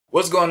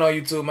What's going on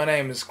YouTube? My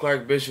name is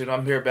Clark Bishop.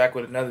 I'm here back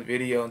with another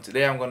video, and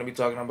today I'm going to be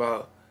talking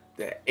about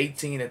the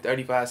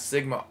 18-35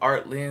 Sigma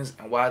art lens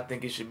and why I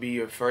think it should be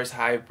your first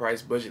high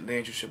price budget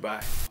lens you should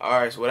buy.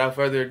 Alright, so without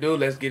further ado,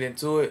 let's get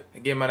into it.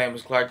 Again, my name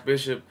is Clark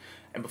Bishop,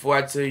 and before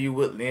I tell you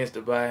what lens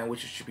to buy and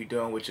what you should be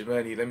doing with your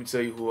money, let me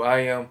tell you who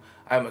I am.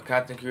 I'm a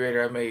content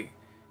creator. I make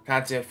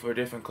content for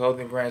different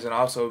clothing brands and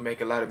also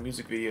make a lot of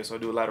music videos. So I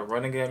do a lot of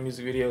running gun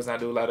music videos, and I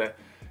do a lot of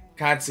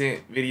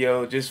content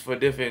video just for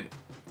different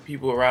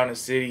people around the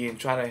city and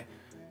trying to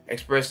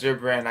express their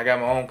brand. I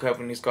got my own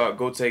company. It's called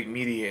Go Take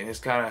Media, and it's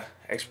kind of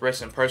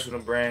expressing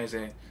personal brands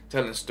and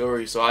telling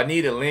stories. So I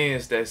need a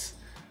lens that's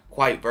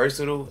quite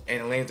versatile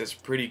and a lens that's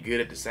pretty good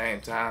at the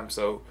same time.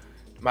 So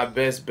my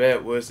best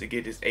bet was to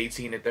get this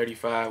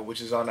 18-35,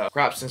 which is on a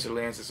crop sensor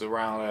lens. It's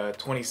around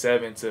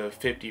 27 to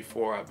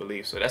 54, I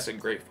believe. So that's a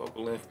great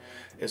focal length.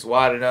 It's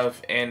wide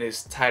enough and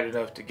it's tight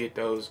enough to get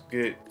those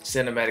good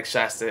cinematic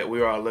shots that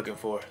we're all looking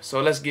for. So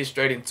let's get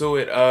straight into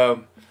it.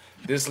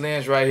 This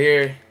lens right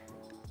here,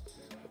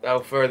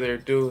 without further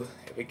ado,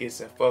 if it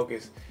gets in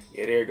focus,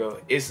 yeah, there you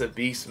go. It's a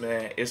beast,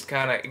 man. It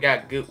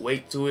got good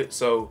weight to it.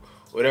 So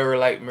whatever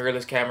like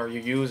mirrorless camera you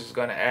use is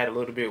gonna add a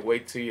little bit of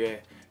weight to your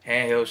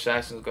handheld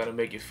shots and it's gonna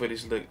make your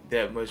footage look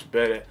that much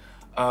better.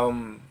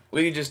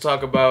 We can just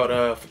talk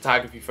about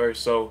photography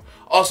first. So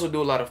also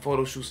do a lot of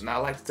photo shoots, and I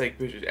like to take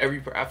pictures.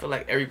 I feel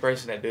like every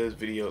person that does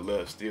video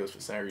loves stills for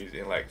some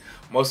reason. Like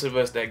most of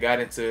us that got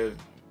into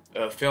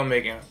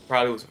filmmaking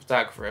probably was a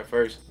photographer at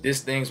first.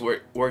 This thing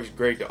works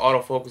great. The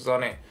autofocus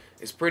on it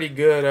is pretty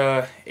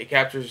good. It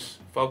captures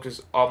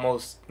focus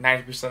almost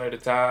 90% of the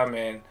time,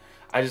 and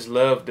I just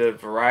love the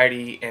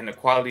variety and the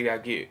quality I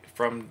get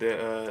from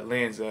the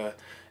lens.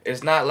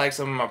 It's not like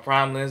some of my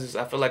prime lenses.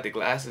 I feel like the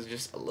glass is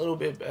just a little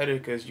bit better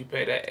because you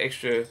pay that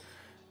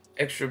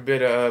extra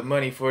bit of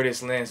money for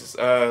this lens.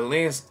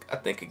 Lens, I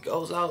think it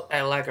goes out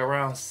at like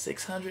around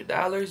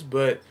 $600,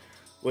 but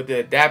with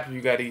the adapter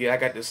you gotta get, I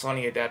got the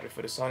Sony adapter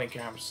for the Sony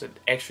camera, it's an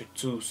extra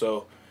 $2,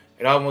 so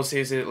it almost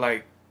hits it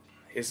like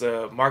it's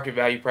a market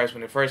value price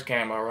when it first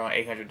came out, around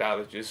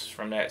 $800 just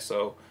from that.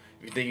 So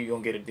if you think you're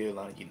gonna get a deal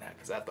on it, you're not,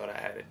 because I thought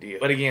I had a deal.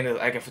 But again,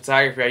 like in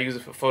photography, I use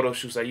it for photo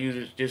shoots. I use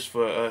it just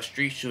for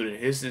street shooting.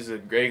 This is a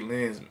great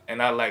lens,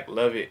 and I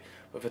love it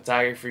for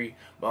photography.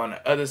 But on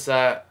the other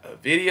side of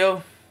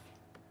video,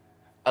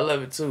 I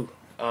love it too.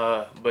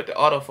 But the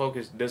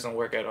autofocus doesn't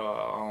work at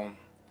all.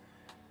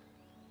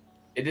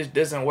 It just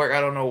doesn't work. I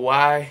don't know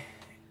why.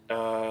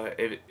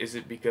 Is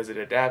it because of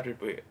the adapter?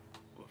 But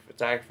with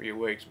photography it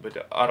works, but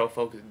the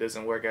autofocus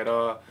doesn't work at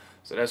all.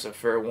 So that's a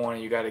fair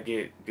warning. You got to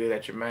get good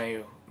at your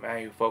manual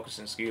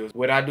focusing skills.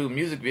 When I do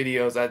music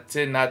videos, I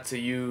tend not to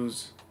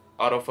use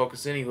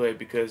autofocus anyway,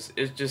 because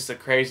it's just a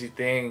crazy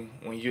thing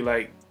when you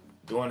like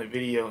doing a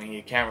video and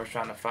your camera's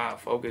trying to find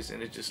focus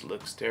and it just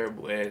looks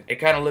terrible and it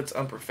kind of looks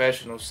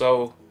unprofessional.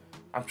 So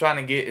I'm trying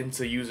to get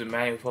into using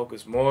manual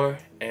focus more,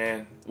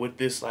 and with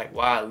this like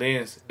wide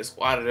lens, it's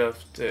wide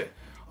enough to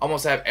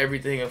almost have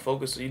everything in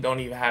focus, so you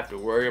don't even have to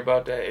worry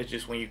about that. It's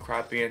just when you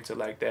crop into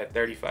like that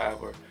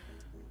 35 or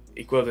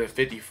equivalent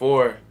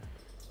 54,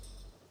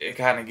 it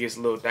kind of gets a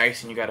little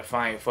dicey and you got to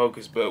find your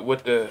focus. But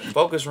with the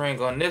focus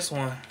ring on this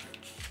one,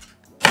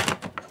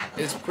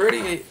 it's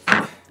pretty,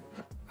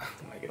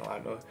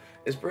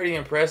 it's pretty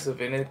impressive,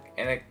 and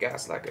it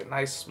got like a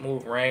nice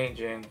smooth range,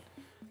 and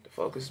the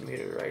focus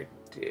meter right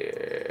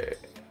there,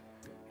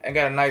 I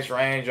got a nice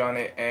range on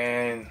it,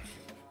 and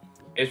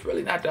it's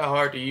really not that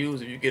hard to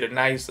use. If you get a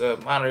nice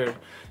monitor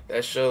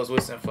that shows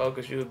what's in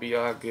focus, you'll be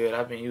all good.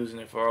 I've been using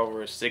it for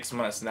over 6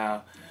 months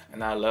now,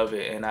 and I love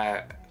it, and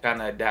I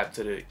kind of adapt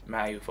to the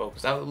manual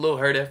focus. I was a little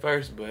hurt at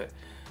first, but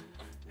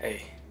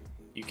hey,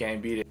 you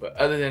can't beat it. But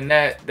other than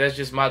that, that's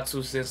just my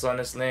 2 cents on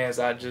this lens.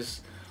 I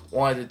just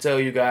wanted to tell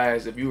you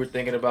guys, if you were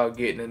thinking about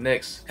getting the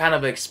next kind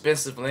of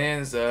expensive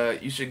lens,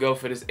 you should go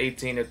for this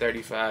 18-35.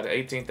 The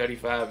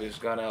 18-35 is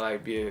gonna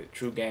like be a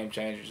true game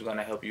changer. It's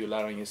gonna help you a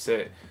lot on your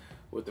set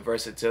with the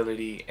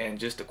versatility and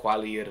just the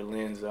quality of the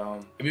lens.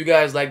 If you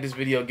guys like this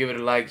video, give it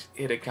a like,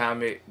 hit a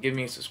comment, give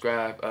me a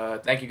subscribe.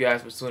 Thank you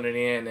guys for tuning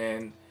in,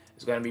 and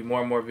it's gonna be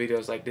more and more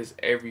videos like this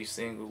every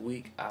single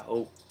week. I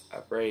hope, I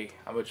pray,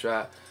 I'm gonna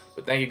try.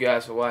 But thank you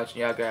guys for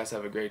watching. Y'all guys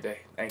have a great day.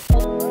 Thank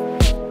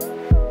you.